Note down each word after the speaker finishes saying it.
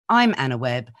I'm Anna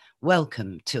Webb.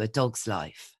 Welcome to A Dog's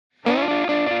Life.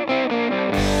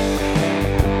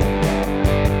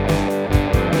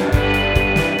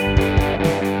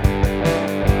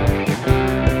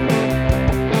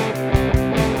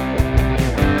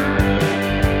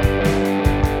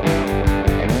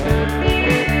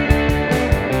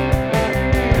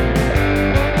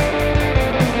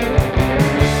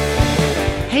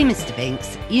 Hey, Mr.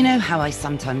 Binks, you know how I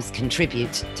sometimes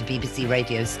contribute to BBC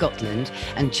Radio Scotland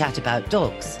and chat about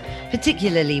dogs,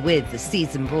 particularly with the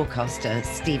seasoned broadcaster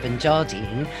Stephen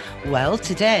Jardine? Well,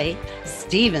 today,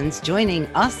 Stephen's joining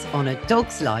us on A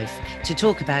Dog's Life to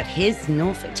talk about his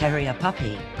Norfolk Terrier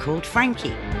puppy called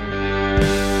Frankie.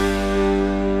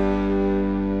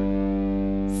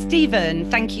 Stephen,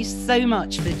 thank you so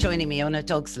much for joining me on A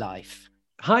Dog's Life.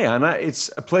 Hi, Anna.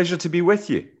 It's a pleasure to be with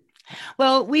you.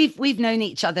 Well, we've known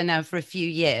each other now for a few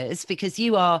years because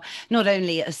you are not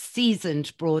only a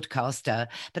seasoned broadcaster,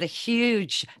 but a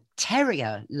huge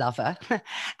terrier lover,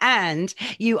 and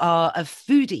you are a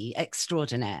foodie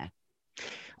extraordinaire.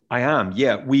 I am,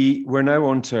 yeah. We're now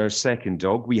on to our second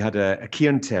dog. We had a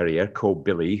Cairn Terrier called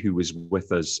Billy who was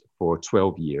with us for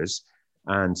 12 years.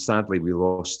 And sadly, we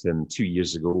lost him 2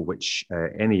 years ago, which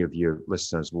any of your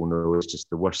listeners will know is just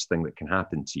the worst thing that can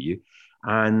happen to you.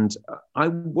 And I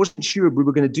wasn't sure we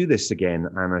were going to do this again,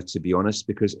 Anna, to be honest,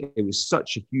 because it was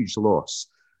such a huge loss.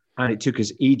 And it took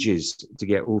us ages to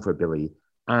get over Billy.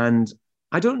 And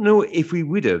I don't know if we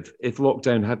would have if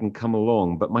lockdown hadn't come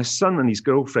along. But my son and his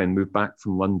girlfriend moved back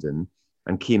from London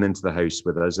and came into the house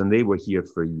with us. And they were here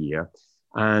for a year.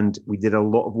 And we did a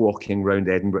lot of walking around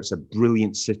Edinburgh. It's a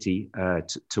brilliant city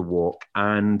to walk.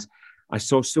 And I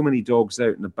saw so many dogs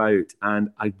out and about,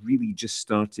 and I really just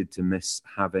started to miss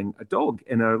having a dog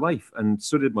in our life. And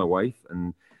so did my wife,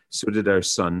 and so did our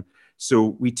son.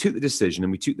 So we took the decision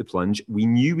and we took the plunge. We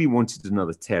knew we wanted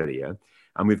another terrier,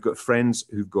 and we've got friends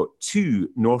who've got 2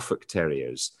 Norfolk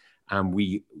Terriers, and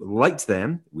we liked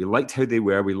them. We liked how they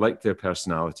were. We liked their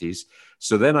personalities.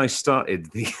 So then I started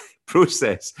the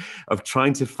process of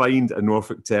trying to find a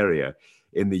Norfolk Terrier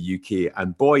in the UK.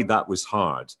 And boy, that was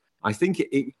hard. I think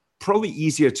it probably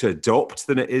easier to adopt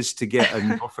than it is to get a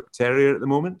Norfolk Terrier at the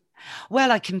moment.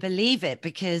 Well, I can believe it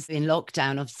because in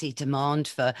lockdown, obviously, demand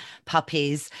for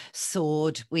puppies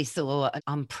soared. We saw an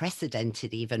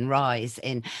unprecedented even rise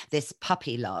in this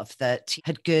puppy love that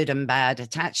had good and bad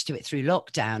attached to it through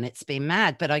lockdown. It's been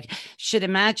mad. But I should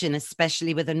imagine,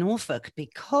 especially with a Norfolk,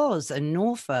 because a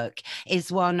Norfolk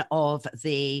is one of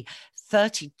the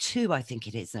 32, I think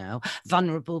it is now,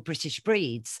 vulnerable British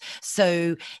breeds.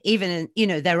 So even,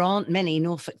 there aren't many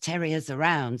Norfolk Terriers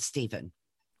around, Stephen.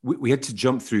 We had to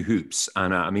jump through hoops,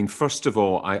 Anna. I mean, first of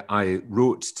all, I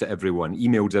wrote to everyone,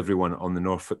 emailed everyone on the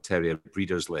Norfolk Terrier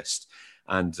breeders list.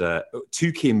 And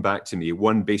 2 came back to me,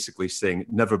 one basically saying,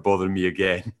 never bother me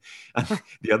again. And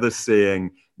the other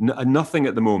saying, nothing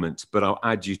at the moment, but I'll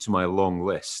add you to my long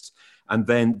list. And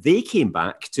then they came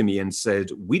back to me and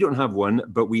said, we don't have one,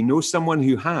 but we know someone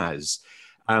who has,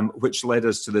 which led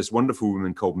us to this wonderful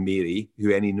woman called Mary,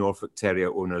 who any Norfolk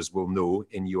Terrier owners will know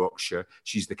in Yorkshire.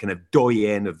 She's the kind of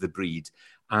doyenne of the breed.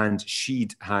 And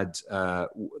she'd had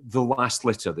the last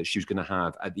litter that she was going to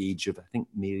have at the age of, I think,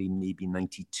 Mary, maybe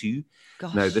 92.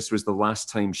 Gosh. Now, this was the last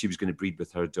time she was going to breed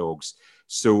with her dogs.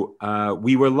 So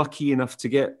we were lucky enough to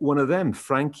get one of them,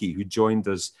 Frankie, who joined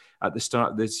us at the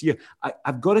start of this year.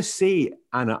 I've got to say,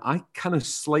 Anna, I kind of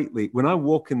slightly, when I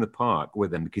walk in the park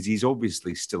with him, because he's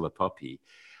obviously still a puppy,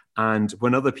 and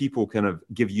when other people kind of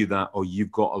give you that, oh,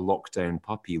 you've got a lockdown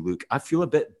puppy look, I feel a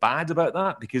bit bad about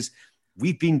that because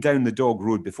we've been down the dog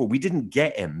road before. We didn't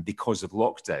get him because of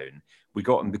lockdown. We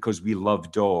got him because we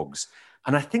love dogs.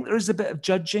 And I think there is a bit of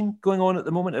judging going on at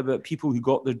the moment about people who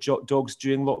got their dogs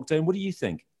during lockdown. What do you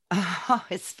think? Oh,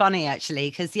 it's funny, actually,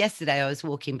 because yesterday I was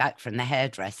walking back from the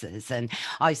hairdressers and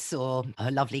I saw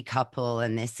a lovely couple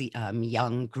and this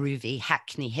young, groovy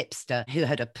Hackney hipster who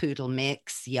had a poodle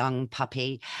mix, young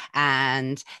puppy,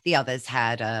 and the others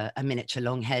had a miniature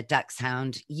long-haired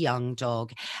dachshund, young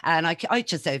dog. And I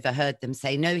just overheard them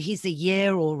say, no, he's a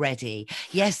year already.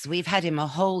 Yes, we've had him a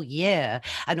whole year.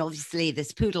 And obviously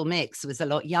this poodle mix was a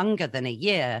lot younger than a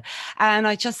year. And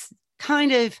I just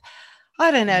kind of, I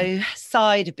don't know,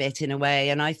 sighed a bit in a way.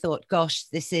 And I thought, gosh,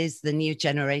 this is the new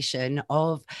generation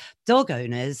of dog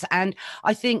owners. And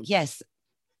I think, yes,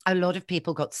 A lot of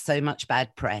people got so much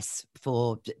bad press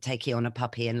for taking on a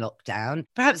puppy in lockdown.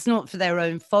 Perhaps not for their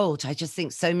own fault. I just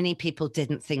think so many people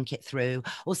didn't think it through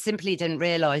or simply didn't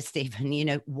realize, Stephen,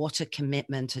 what a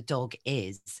commitment a dog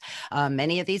is.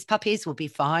 Many of these puppies will be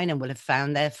fine and will have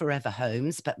found their forever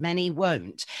homes, but many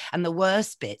won't. And the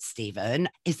worst bit, Stephen,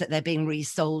 is that they're being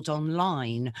resold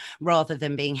online rather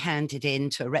than being handed in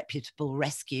to a reputable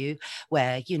rescue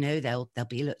where, they'll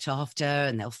be looked after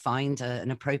and they'll find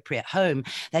an appropriate home.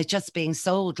 They're just being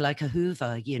sold like a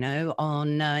Hoover,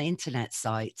 on internet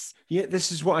sites. Yeah,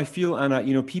 this is what I feel,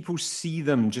 Anna. People see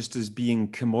them just as being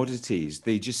commodities.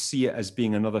 They just see it as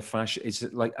being another fashion. It's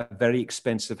like a very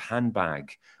expensive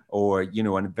handbag or,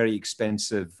 a very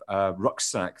expensive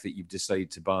rucksack that you've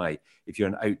decided to buy if you're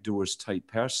an outdoors type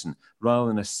person, rather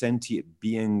than a sentient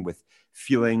being with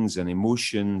feelings and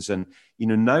emotions. And,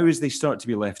 now as they start to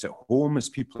be left at home, as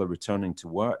people are returning to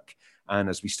work, and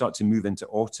as we start to move into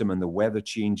autumn and the weather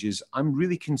changes, I'm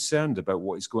really concerned about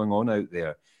what is going on out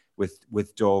there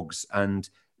with dogs. And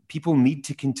people need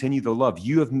to continue the love.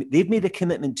 They've made a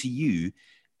commitment to you,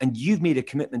 and you've made a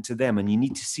commitment to them, and you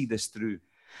need to see this through.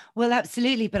 Well,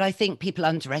 absolutely. But I think people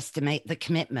underestimate the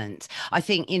commitment. I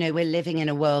think, we're living in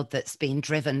a world that's been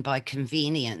driven by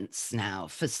convenience now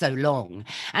for so long.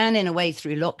 And in a way,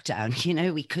 through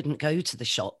lockdown, we couldn't go to the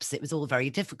shops. It was all very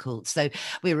difficult. So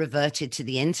we reverted to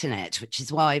the internet, which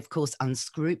is why, of course,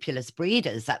 unscrupulous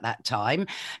breeders at that time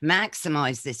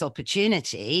maximized this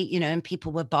opportunity, and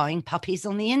people were buying puppies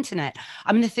on the internet.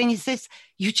 I mean, the thing is this,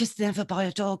 you just never buy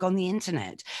a dog on the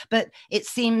internet. But it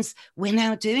seems we're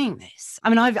now doing this. I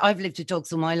mean, I've lived with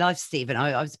dogs all my life, Stephen.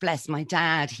 I was blessed. My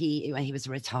dad, he was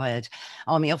a retired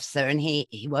army officer, and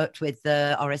he worked with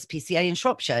the RSPCA in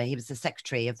Shropshire. He was the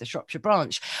secretary of the Shropshire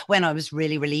branch when I was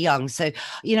really, really young. So,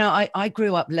 I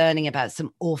grew up learning about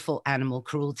some awful animal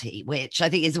cruelty, which I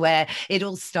think is where it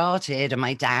all started. And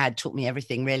my dad taught me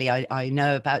everything really I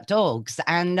know about dogs.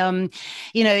 And,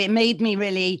 it made me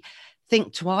really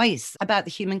think twice about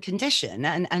the human condition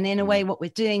and in a way what we're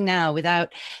doing now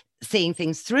without seeing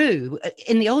things through.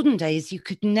 In the olden days, you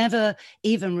could never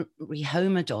even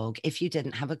rehome a dog if you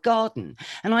didn't have a garden.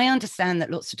 And I understand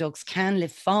that lots of dogs can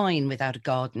live fine without a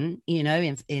garden,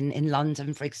 in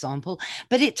London, for example,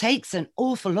 but it takes an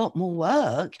awful lot more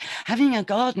work. Having a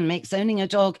garden makes owning a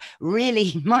dog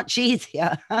really much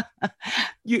easier. And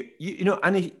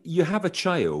if you have a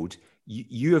child,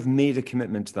 you have made a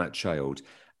commitment to that child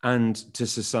and to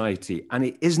society. And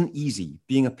it isn't easy.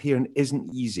 Being a parent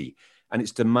isn't easy. And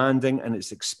it's demanding and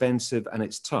it's expensive and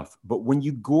it's tough. But when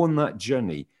you go on that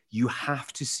journey, you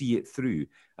have to see it through.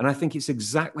 And I think it's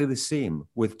exactly the same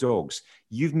with dogs.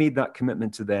 You've made that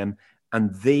commitment to them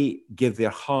and they give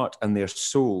their heart and their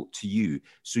soul to you.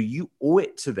 So you owe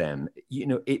it to them.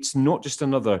 It's not just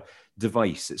another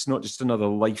device. It's not just another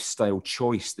lifestyle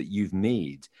choice that you've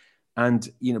made. And,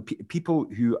 people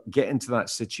who get into that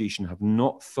situation have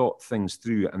not thought things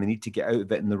through, and they need to get out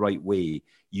of it in the right way,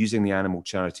 using the animal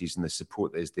charities and the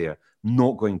support that is there,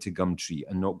 not going to Gumtree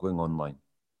and not going online.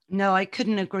 No, I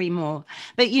couldn't agree more.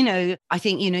 But, I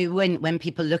think, when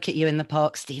people look at you in the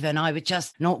park, Stephen, I would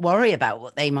just not worry about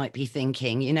what they might be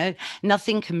thinking.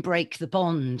 Nothing can break the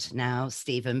bond now,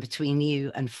 Stephen, between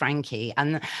you and Frankie.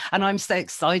 And I'm so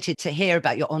excited to hear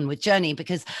about your onward journey,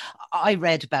 because I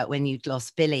read about when you'd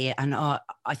lost Billy, and I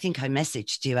think I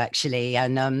messaged you actually.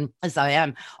 And as I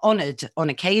am honoured on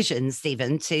occasion,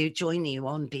 Stephen, to join you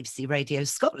on BBC Radio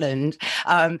Scotland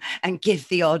and give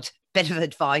the odd bit of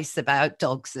advice about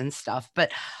dogs and stuff.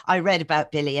 But I read about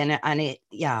Billy and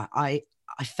I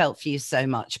felt for you so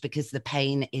much, because the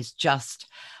pain is just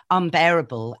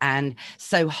unbearable and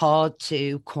so hard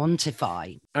to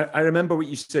quantify. I remember what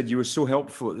you said. You were so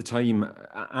helpful at the time,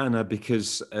 Anna,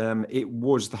 because it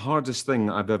was the hardest thing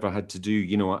I've ever had to do.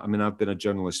 I've been a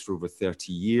journalist for over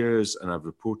 30 years and I've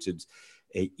reported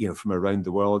from around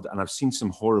the world, and I've seen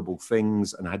some horrible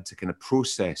things and I had to kind of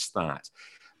process that.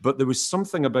 But there was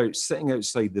something about sitting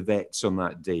outside the vets on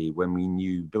that day when we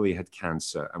knew Billy had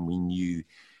cancer and we knew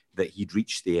that he'd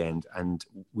reached the end, and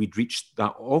we'd reached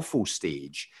that awful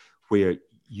stage where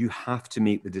you have to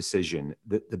make the decision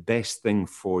that the best thing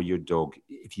for your dog,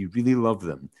 if you really love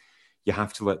them, you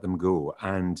have to let them go.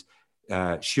 And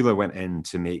Sheila went in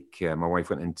to my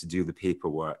wife went in to do the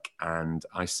paperwork, and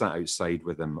I sat outside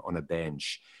with him on a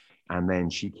bench. And then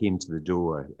she came to the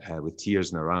door with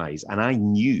tears in her eyes. And I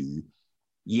knew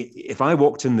if I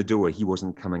walked in the door, he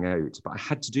wasn't coming out, but I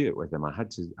had to do it with him. I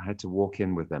had to walk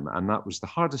in with him. And that was the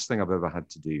hardest thing I've ever had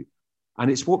to do.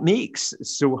 And it's what makes it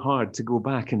so hard to go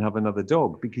back and have another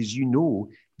dog, because you know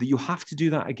that you have to do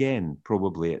that again,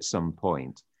 probably at some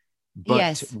point. But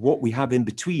Yes. what we have in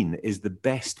between is the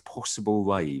best possible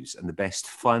lives and the best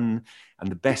fun and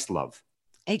the best love.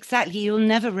 Exactly. You'll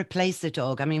never replace the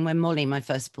dog. I mean, when Molly, my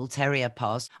first bull terrier,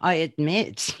 passed, I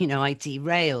admit, I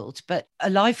derailed, but a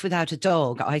life without a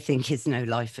dog, I think, is no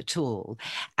life at all.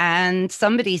 And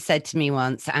somebody said to me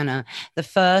once, Anna, the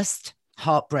first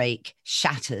heartbreak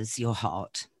shatters your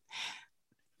heart,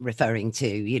 referring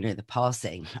to, the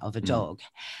passing of a Mm. dog.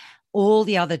 All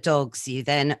the other dogs you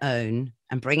then own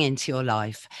and bring into your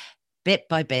life, bit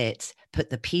by bit, put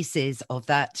the pieces of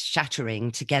that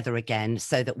shattering together again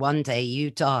so that one day you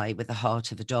die with the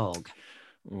heart of a dog.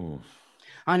 Oh.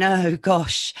 I know,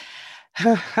 gosh.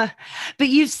 But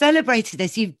you've celebrated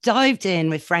this. You've dived in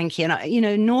with Frankie,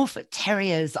 and Norfolk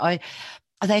Terriers.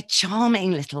 They're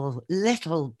charming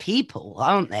little people,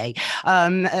 aren't they?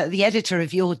 The editor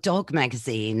of your dog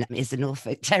magazine is a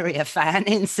Norfolk Terrier fan,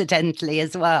 incidentally,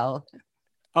 as well.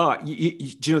 Do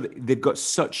you know they've got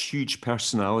such huge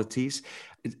personalities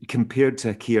compared to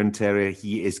a Cairn Terrier?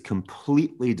 He is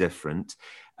completely different.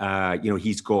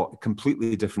 He's got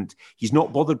completely different. He's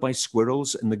not bothered by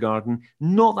squirrels in the garden.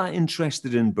 Not that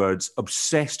interested in birds.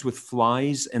 Obsessed with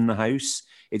flies in the house.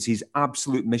 It's his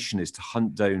absolute mission is to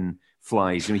hunt down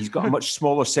flies. He's got a much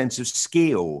smaller sense of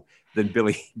scale than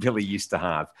Billy used to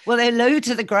have. Well, they're low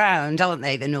to the ground, aren't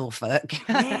they, the Norfolk?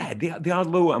 Yeah, they are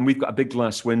low, and we've got a big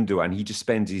glass window, and he just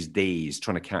spends his days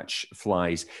trying to catch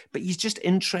flies. But he's just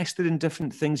interested in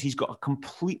different things. He's got a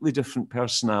completely different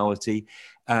personality.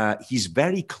 He's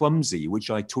very clumsy, which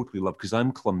I totally love because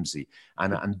I'm clumsy.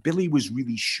 And Billy was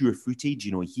really sure-footed.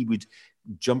 He would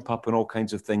jump up on all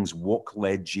kinds of things, walk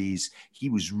ledges. He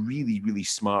was really, really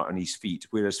smart on his feet,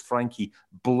 whereas Frankie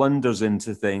blunders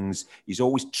into things. He's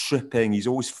always tripping. He's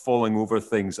always falling over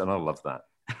things, and I love that.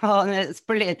 Oh, that's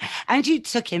brilliant. And you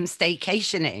took him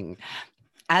staycationing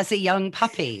as a young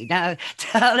puppy. Now,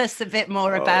 tell us a bit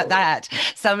more about that.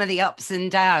 Some of the ups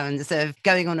and downs of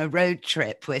going on a road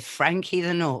trip with Frankie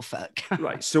the Norfolk.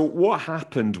 Right. So what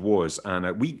happened was,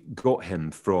 Anna, we got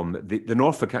him from the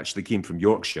Norfolk actually came from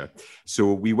Yorkshire.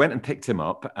 So we went and picked him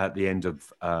up at the end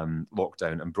of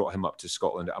lockdown and brought him up to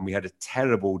Scotland. And we had a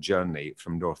terrible journey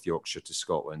from North Yorkshire to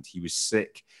Scotland. He was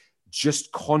sick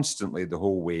just constantly the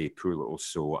whole way, poor little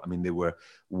soul. I mean, they were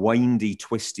windy,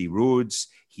 twisty roads.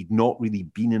 He'd not really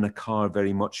been in a car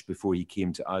very much before he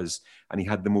came to us, and he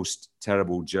had the most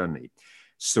terrible journey.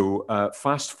 So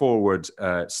fast forward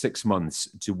 6 months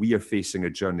to we are facing a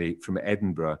journey from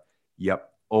Edinburgh,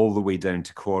 all the way down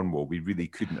to Cornwall. We really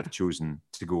couldn't have chosen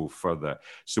to go further.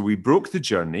 So we broke the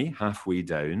journey halfway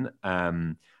down.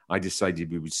 I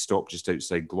decided we would stop just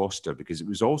outside Gloucester because it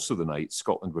was also the night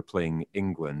Scotland were playing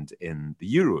England in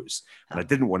the Euros, and I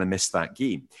didn't want to miss that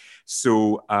game.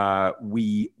 So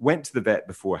we went to the vet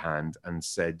beforehand and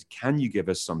said, can you give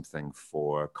us something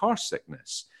for car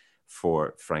sickness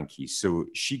for Frankie? So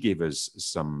she gave us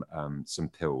some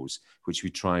pills, which we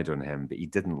tried on him, but he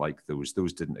didn't like those.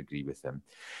 Those didn't agree with him.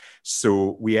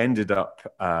 So we ended up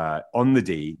on the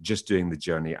day just doing the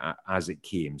journey as it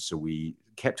came. So we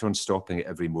kept on stopping at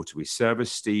every motorway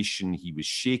service station. He was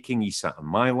shaking. He sat on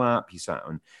my lap. He sat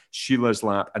on Sheila's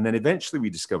lap. And then eventually we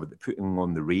discovered that putting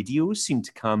on the radio seemed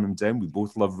to calm him down. We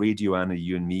both love radio, Anna,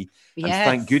 you and me. Yes. And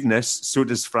thank goodness, so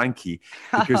does Frankie,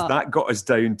 because that got us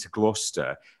down to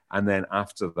Gloucester. And then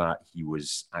after that, he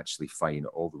was actually fine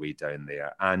all the way down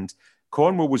there. And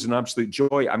Cornwall was an absolute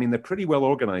joy. I mean, they're pretty well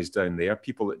organised down there.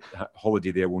 People that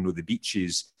holiday there will know the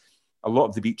beaches. A lot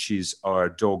of the beaches are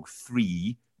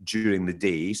dog-free during the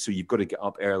day, so you've got to get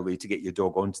up early to get your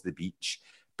dog onto the beach.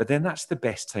 But then that's the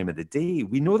best time of the day.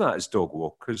 We know that as dog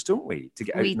walkers, don't we? To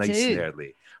get out nice and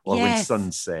early, or when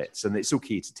sun sets. And it's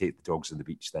okay to take the dogs on the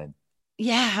beach then.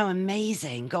 Yeah, how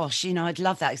amazing. Gosh, I'd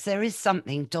love that because there is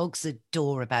something dogs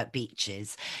adore about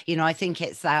beaches. I think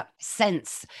it's that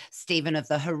sense, Stephen, of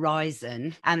the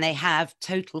horizon, and they have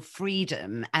total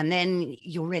freedom. And then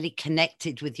you're really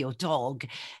connected with your dog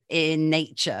in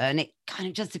nature. And it kind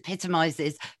of just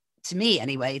epitomizes, to me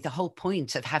anyway, the whole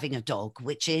point of having a dog,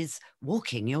 which is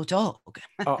walking your dog.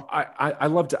 I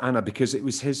loved it, Anna, because it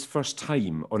was his first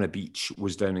time on a beach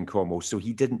was down in Cornwall. So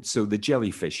so the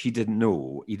jellyfish, he didn't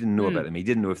know about them. He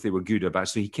didn't know if they were good or bad.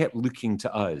 So he kept looking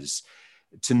to us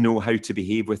to know how to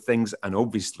behave with things. And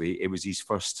obviously it was his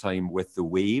first time with the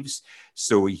waves.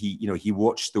 So he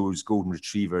watched those golden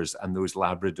retrievers and those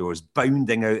Labradors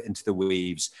bounding out into the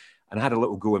waves, and had a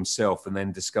little go himself, and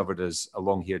then discovered as a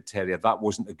long-haired terrier that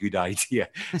wasn't a good idea.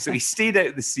 So he stayed out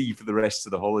of the sea for the rest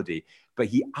of the holiday, but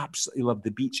he absolutely loved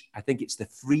the beach. I think it's the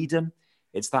freedom.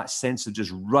 It's that sense of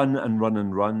just run and run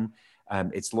and run.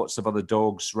 It's lots of other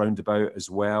dogs round about as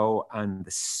well. And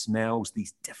the smells,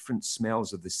 these different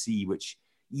smells of the sea, which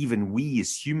even we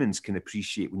as humans can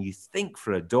appreciate when you think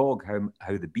for a dog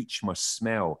how the beach must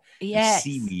smell, and Yes.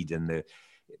 seaweed and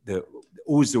the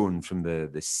ozone from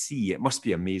the sea. It must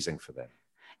be amazing for them.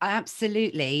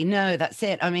 Absolutely. No, that's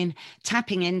it. I mean,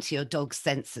 tapping into your dog's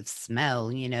sense of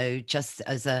smell, just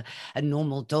as a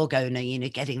normal dog owner,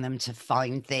 getting them to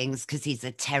find things because he's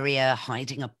a terrier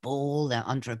hiding a ball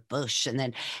under a bush and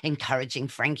then encouraging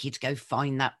Frankie to go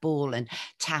find that ball and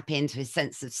tap into his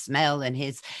sense of smell and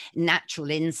his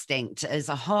natural instinct as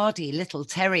a hardy little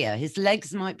terrier. His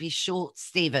legs might be short,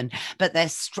 Stephen, but they're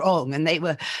strong and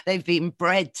they've been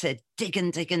bred to dig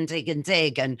and dig and dig and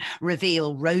dig and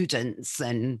reveal rodents.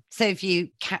 And so if you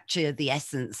capture the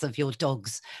essence of your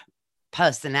dog's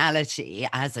personality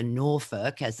as a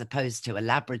Norfolk as opposed to a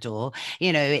Labrador,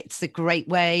 it's a great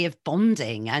way of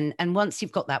bonding. And once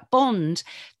you've got that bond,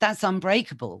 that's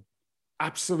unbreakable.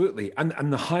 Absolutely.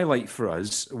 And the highlight for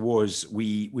us was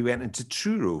we went into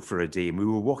Truro for a day, and we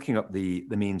were walking up the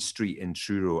main street in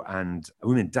Truro, and a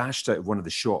woman dashed out of one of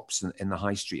the shops in the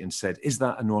high street and said, "Is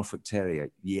that a Norfolk Terrier?"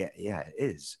 Yeah, it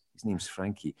is. His name's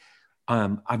Frankie.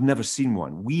 I've never seen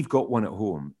one. We've got one at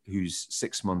home who's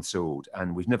 6 months old,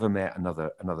 and we've never met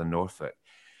another Norfolk.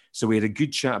 So we had a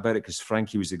good chat about it because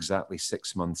Frankie was exactly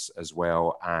 6 months as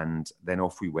well. And then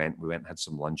off we went. We went and had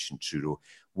some lunch in Truro.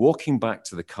 Walking back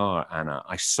to the car, Anna,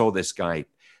 I saw this guy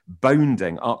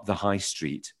bounding up the high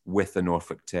street with a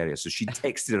Norfolk Terrier. So she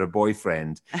texted her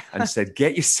boyfriend and said,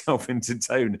 "Get yourself into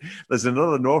town. There's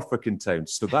another Norfolk in town."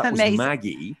 So that was Amazing.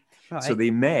 Maggie. Right. So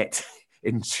they met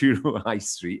in Truro High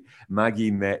Street.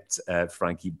 Maggie met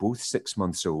Frankie, both 6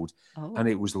 months old. Oh. And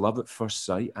it was love at first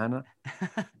sight, Anna.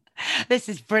 This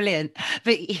is brilliant.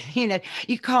 But,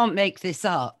 you can't make this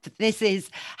up. This is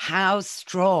how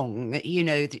strong,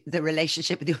 the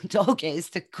relationship with your dog is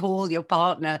to call your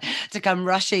partner to come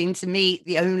rushing to meet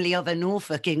the only other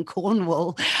Norfolk in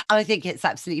Cornwall. I think it's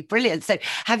absolutely brilliant. So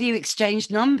have you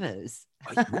exchanged numbers?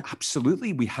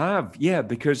 Absolutely, we have, yeah,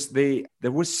 because there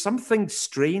was something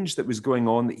strange that was going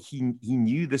on. That he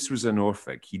knew this was a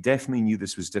Norfolk. He definitely knew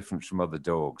this was different from other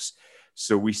dogs.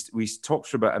 So we talked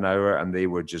for about an hour, and they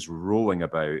were just rolling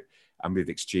about, and we've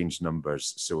exchanged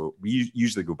numbers. So we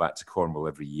usually go back to Cornwall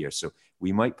every year. So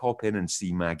we might pop in and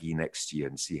see Maggie next year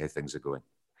and see how things are going.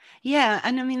 Yeah.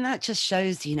 And I mean, that just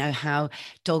shows, how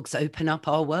dogs open up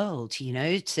our world,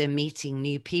 to meeting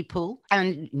new people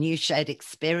and new shared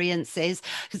experiences.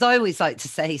 Because I always like to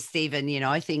say, Stephen,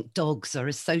 I think dogs are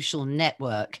a social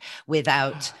network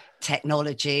without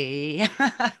technology.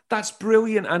 That's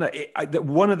brilliant, Anna.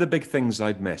 One of the big things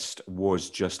I'd missed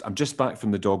was I'm just back from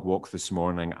the dog walk this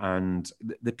morning, and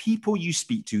the people you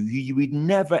speak to who you would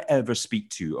never, ever speak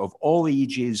to, of all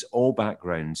ages, all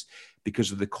backgrounds,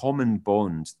 because of the common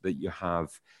bond that you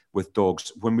have with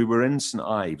dogs. When we were in St.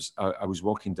 Ives, I was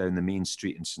walking down the main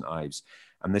street in St. Ives,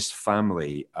 and this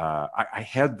family, I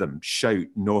heard them shout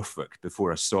Norfolk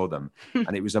before I saw them.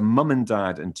 And it was a mum and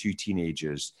dad and two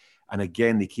teenagers. And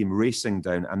again, they came racing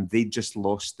down, and they just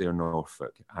lost their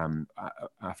Norfolk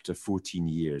after 14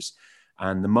 years.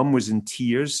 And the mum was in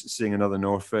tears seeing another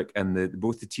Norfolk, and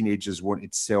both the teenagers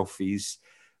wanted selfies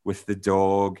with the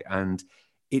dog. And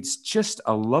it's just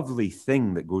a lovely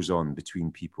thing that goes on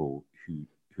between people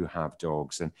who have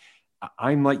dogs. And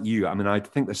I'm like you. I mean, I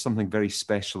think there's something very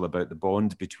special about the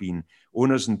bond between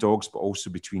owners and dogs, but also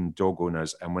between dog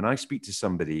owners. And when I speak to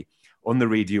somebody on the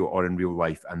radio or in real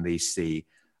life, and they say,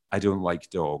 "I don't like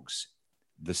dogs,"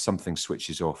 there's something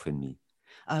switches off in me.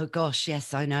 Oh gosh,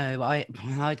 yes, I know.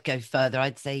 I'd go further.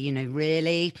 I'd say,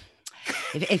 really,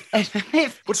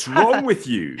 if What's wrong with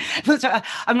you? I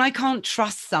mean, I can't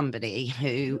trust somebody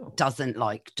who doesn't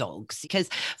like dogs, because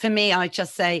for me, I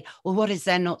just say, well, what is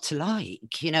there not to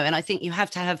like? And I think you have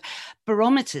to have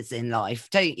barometers in life,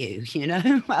 don't you?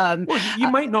 Well, you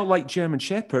might not like German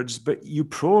Shepherds, but you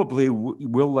probably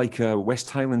will like a West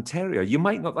Highland Terrier. You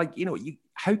might not like,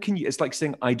 how can you, it's like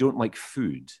saying, "I don't like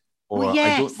food," Well, or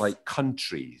 "I don't yes. like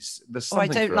countries." There's Or I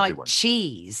something don't for like everyone.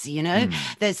 cheese,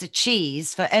 There's a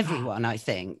cheese for everyone, I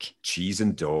think. Cheese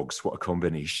and dogs, what a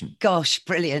combination. Gosh,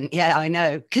 brilliant. Yeah, I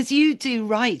know. Because you do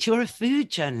write. You're a food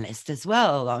journalist as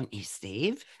well, aren't you,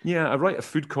 Steve? Yeah, I write a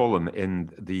food column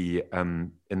in the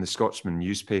Scotsman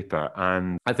newspaper,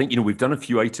 and I think we've done a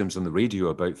few items on the radio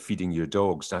about feeding your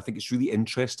dogs. I think it's really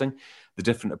interesting the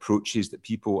different approaches that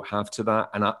people have to that.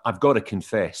 And I've got to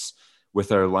confess,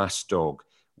 with our last dog,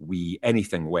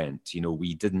 anything went.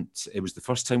 We didn't. It was the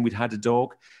first time we'd had a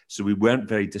dog, so we weren't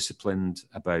very disciplined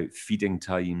about feeding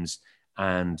times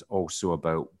and also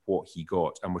about what he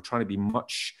got. And we're trying to be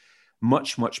much,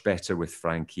 much, much better with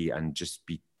Frankie and just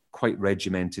be quite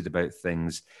regimented about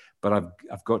things. But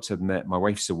I've got to admit, my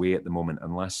wife's away at the moment,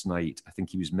 and last night I think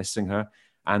he was missing her,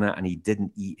 Anna, and he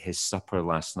didn't eat his supper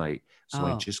last night. So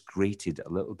I Oh. just grated a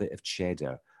little bit of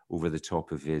cheddar over the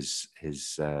top of his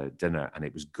dinner, and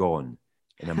it was gone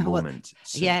in a Well, moment.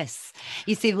 So, yes.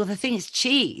 You see, well, the thing is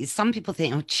cheese. Some people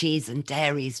think, oh, cheese and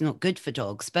dairy is not good for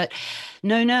dogs. But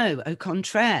no, no, au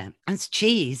contraire. As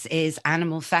cheese is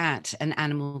animal fat and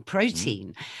animal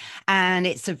protein. And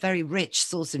it's a very rich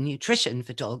source of nutrition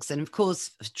for dogs. And of course,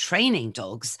 for training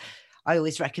dogs, I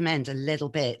always recommend a little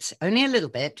bit, only a little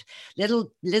bit,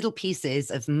 little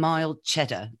pieces of mild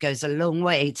cheddar goes a long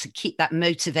way to keep that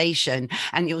motivation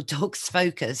and your dog's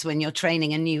focus when you're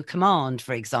training a new command,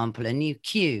 for example, a new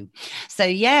cue. So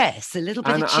yes, a little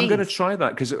bit and of I'm going to cheese. try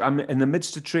that because I'm in the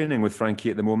midst of training with Frankie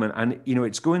at the moment, and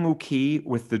it's going okay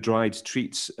with the dried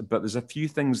treats, but there's a few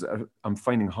things that I'm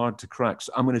finding hard to crack.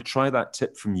 So I'm going to try that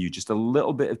tip from you, just a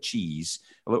little bit of cheese,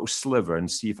 a little sliver, and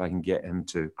see if I can get him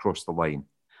to cross the line.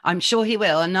 I'm sure he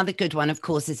will. Another good one, of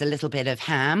course, is a little bit of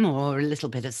ham or a little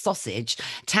bit of sausage.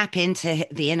 Tap into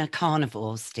the inner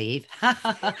carnivore, Steve.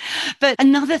 But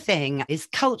another thing is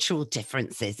cultural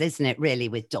differences, isn't it, really,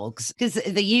 with dogs? Because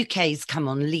the UK's come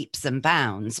on leaps and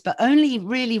bounds, but only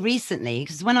really recently,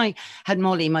 because when I had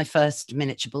Molly, my first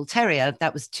miniature bull terrier,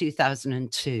 that was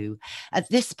 2002. At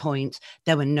this point,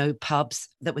 there were no pubs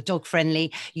that were dog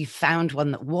friendly. You found one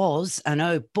that was, and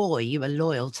oh boy, you were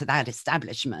loyal to that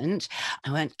establishment.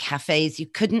 I went cafes. You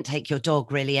couldn't take your dog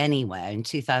really anywhere in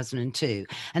 2002.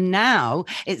 And now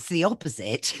it's the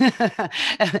opposite.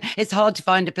 It's hard to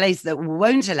find a place that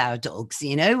won't allow dogs,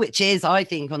 which is, I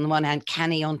think, on the one hand,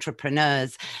 canny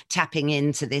entrepreneurs tapping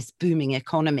into this booming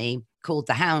economy called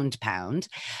the Hound Pound.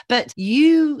 But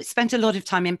you spent a lot of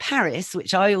time in Paris,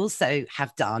 which I also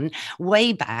have done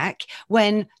way back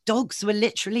when dogs were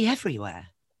literally everywhere.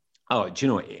 Oh, do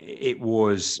you know, it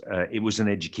was an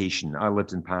education. I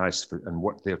lived in Paris and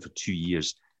worked there for 2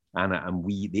 years, Anna, and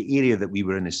the area that we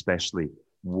were in especially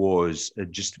was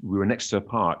we were next to a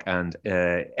park, and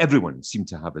everyone seemed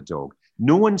to have a dog.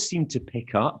 No one seemed to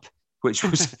pick up, which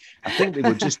was, I think they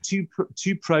were just too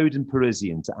proud and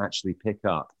Parisian to actually pick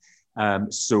up.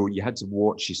 So you had to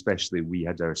watch, especially we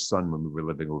had our son when we were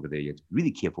living over there. You had to be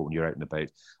really careful when you're out and about.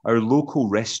 Our local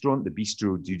restaurant, the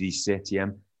Bistro du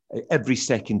 17e, every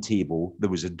second table, there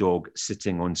was a dog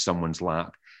sitting on someone's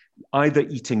lap, either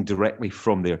eating directly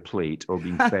from their plate or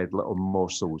being fed little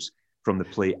morsels from the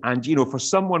plate. And, for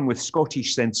someone with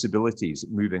Scottish sensibilities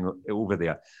moving over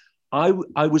there, I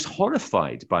was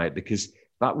horrified by it because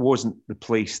that wasn't the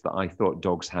place that I thought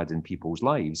dogs had in people's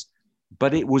lives,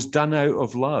 but it was done out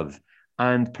of love.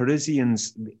 And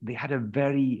Parisians, they had a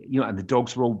very, and the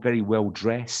dogs were all very well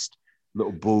dressed.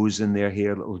 Little bows in their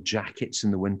hair, little jackets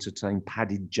in the wintertime,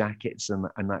 padded jackets and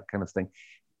that kind of thing.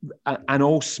 And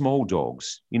all small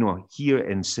dogs. Here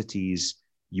in cities,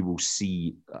 you will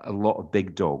see a lot of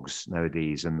big dogs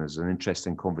nowadays. And there's an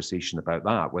interesting conversation about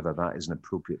that, whether that is an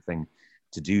appropriate thing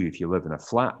to do if you live in a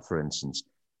flat, for instance.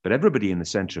 But everybody in the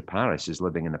centre of Paris is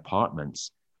living in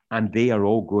apartments, and they are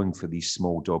all going for these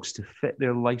small dogs to fit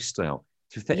their lifestyle,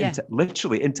 to fit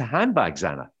literally into handbags,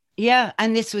 Anna. Yeah,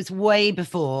 and this was way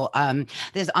before I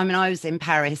was in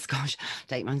Paris, gosh,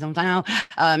 date myself now,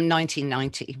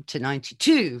 1990 to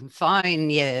 92, fine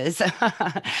years.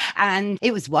 And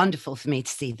it was wonderful for me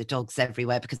to see the dogs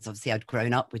everywhere because obviously I'd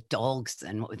grown up with dogs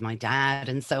and with my dad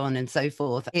and so on and so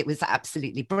forth. It was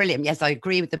absolutely brilliant. Yes, I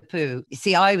agree with the poo. You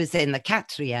see, I was in the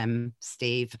 4e,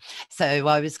 Steve, so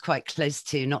I was quite close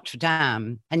to Notre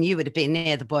Dame, and you would have been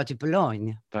near the Bois de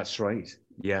Boulogne. That's right.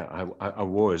 Yeah, I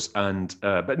was. And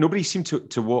but nobody seemed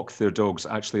to walk their dogs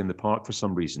actually in the park for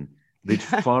some reason. They'd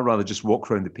far rather just walk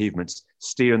around the pavements,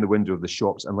 stare in the window of the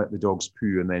shops and let the dogs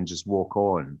poo and then just walk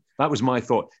on. That was my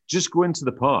thought. Just go into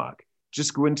the park.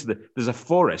 Just go into there's a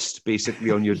forest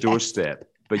basically on your doorstep,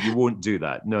 but you won't do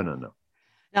that. No.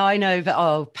 No, I know,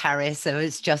 but Paris, it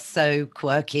was just so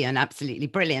quirky and absolutely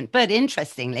brilliant. But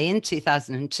interestingly, in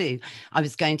 2002, I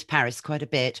was going to Paris quite a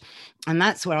bit. And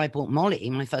that's where I bought Molly,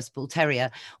 my first bull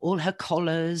terrier, all her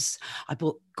collars. I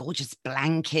bought gorgeous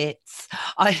blankets.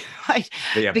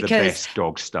 They have the best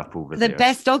dog stuff over there. The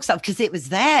best dog stuff, because it was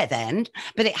there then,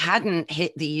 but it hadn't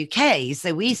hit the UK.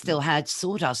 So we still had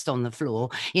sawdust on the floor,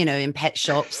 in pet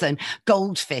shops, and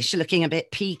goldfish looking a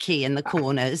bit peaky in the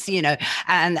corners,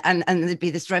 and there'd be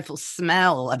this dreadful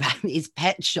smell about these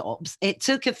pet shops. It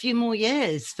took a few more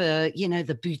years for,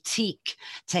 the boutique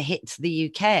to hit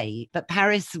the UK, but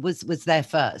Paris was there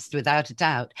first, without a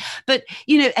doubt. But,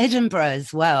 Edinburgh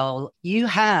as well, you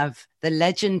have the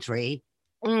legendary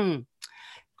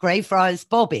Greyfriars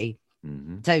Bobby,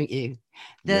 don't you?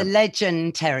 The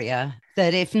legend terrier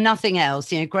that, if nothing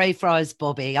else, Greyfriars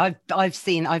Bobby, I've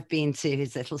been to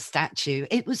his little statue.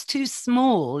 It was too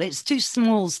small. It's too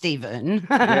small, Stephen.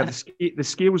 Yeah, the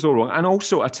scale was all wrong. And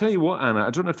also, I tell you what, Anna, I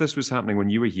don't know if this was happening when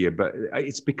you were here, but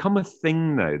it's become a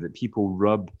thing now that people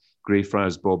rub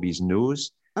Greyfriars Bobby's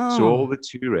nose. Oh. So all the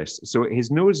tourists, so his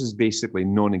nose is basically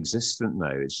non-existent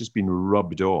now. It's just been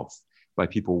rubbed off by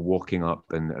people walking up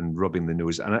and rubbing the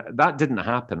nose. And that didn't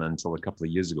happen until a couple of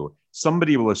years ago.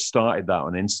 Somebody will have started that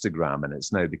on Instagram and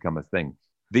it's now become a thing.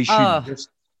 They should just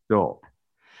stop.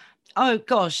 Oh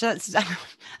gosh, that's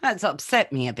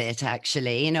upset me a bit,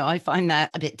 actually. I find that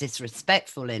a bit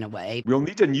disrespectful in a way. We'll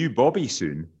need a new Bobby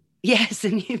soon. Yes, a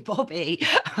new Bobby.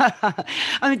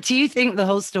 Do you think the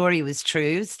whole story was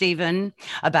true, Stephen,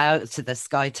 about the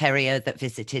Skye Terrier that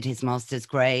visited his master's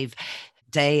grave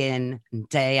day in and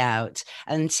day out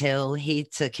until he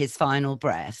took his final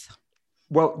breath?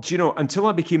 Well, do you know, until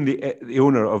I became the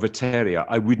owner of a terrier,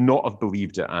 I would not have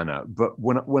believed it, Anna. But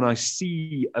when I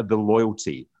see the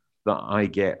loyalty that I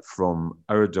get from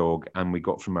our dog, and we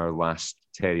got from our last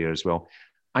terrier as well,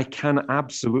 I can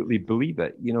absolutely believe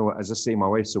it. As I say, my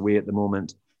wife's away at the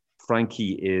moment.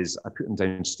 Frankie I put him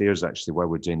downstairs actually while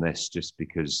we're doing this, just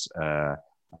because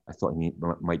I thought he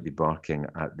might be barking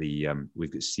at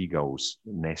we've got seagulls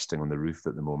nesting on the roof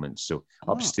at the moment. So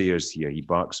upstairs here, he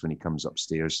barks when he comes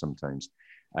upstairs sometimes.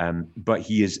 But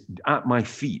he is at my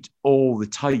feet all the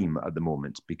time at the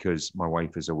moment because my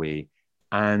wife is away.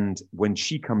 And when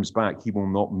she comes back, he will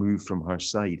not move from her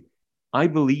side. I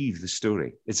believe the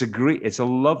story. It's a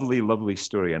lovely, lovely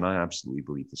story. And I absolutely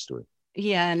believe the story.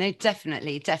 Yeah, no,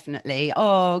 definitely.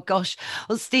 Oh, gosh.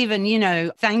 Well, Stephen,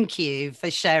 thank you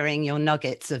for sharing your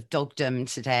nuggets of dogdom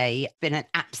today. It's been an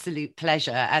absolute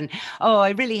pleasure. And,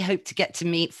 I really hope to get to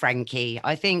meet Frankie.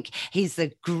 I think he's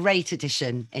a great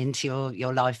addition into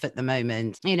your life at the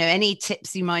moment. Any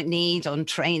tips you might need on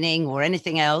training or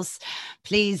anything else,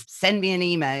 please send me an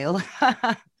email.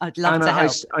 I'd love Anna, to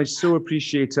help. I so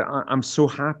appreciate it. I'm so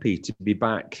happy to be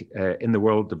back in the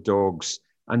world of dogs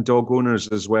and dog owners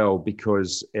as well,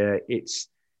 because it's,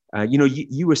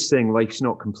 you were saying life's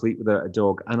not complete without a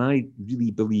dog. And I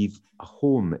really believe a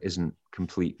home isn't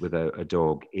complete without a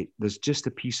dog. There's just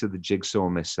a piece of the jigsaw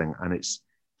missing, and it's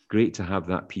great to have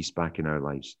that piece back in our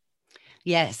lives.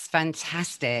 Yes,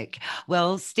 fantastic.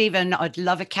 Well, Stephen, I'd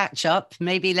love a catch up.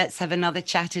 Maybe let's have another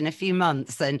chat in a few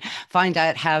months and find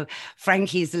out how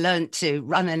Frankie's learnt to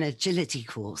run an agility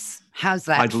course. How's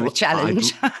that for a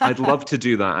challenge? I'd love to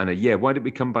do that, Anna. Yeah, why don't we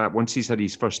come back once he's had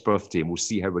his first birthday and we'll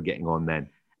see how we're getting on then.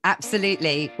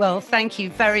 Absolutely. Well, thank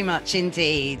you very much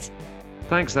indeed.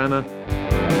 Thanks, Anna.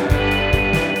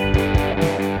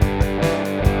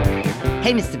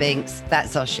 Hey, Mr. Binks,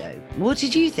 that's our show. What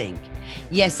did you think?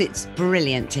 Yes, it's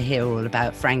brilliant to hear all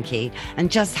about Frankie and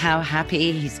just how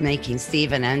happy he's making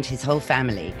Stephen and his whole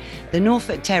family. The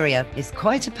Norfolk Terrier is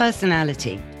quite a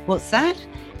personality. What's that?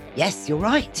 Yes, you're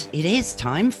right. It is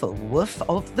time for Woof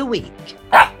of the Week.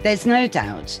 There's no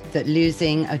doubt that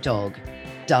losing a dog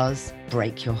does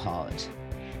break your heart.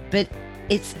 But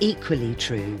it's equally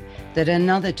true that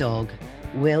another dog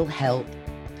will help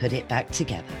put it back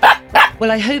together.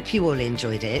 Well, I hope you all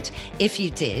enjoyed it. If you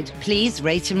did, please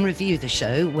rate and review the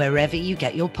show wherever you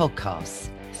get your podcasts.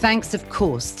 Thanks, of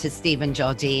course, to Stephen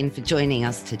Jardine for joining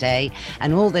us today,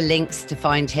 and all the links to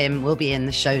find him will be in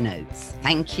the show notes.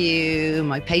 Thank you,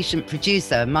 my patient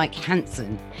producer, Mike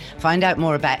Hanson. Find out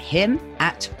more about him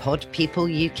at Pod People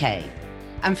UK.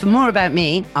 And for more about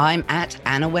me, I'm at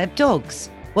Anna Webb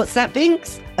Dogs. What's that,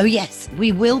 Binks? Oh yes,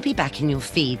 we will be back in your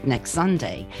feed next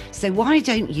Sunday. So why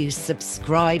don't you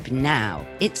subscribe now?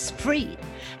 It's free.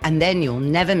 And then you'll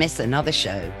never miss another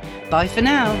show. Bye for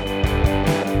now.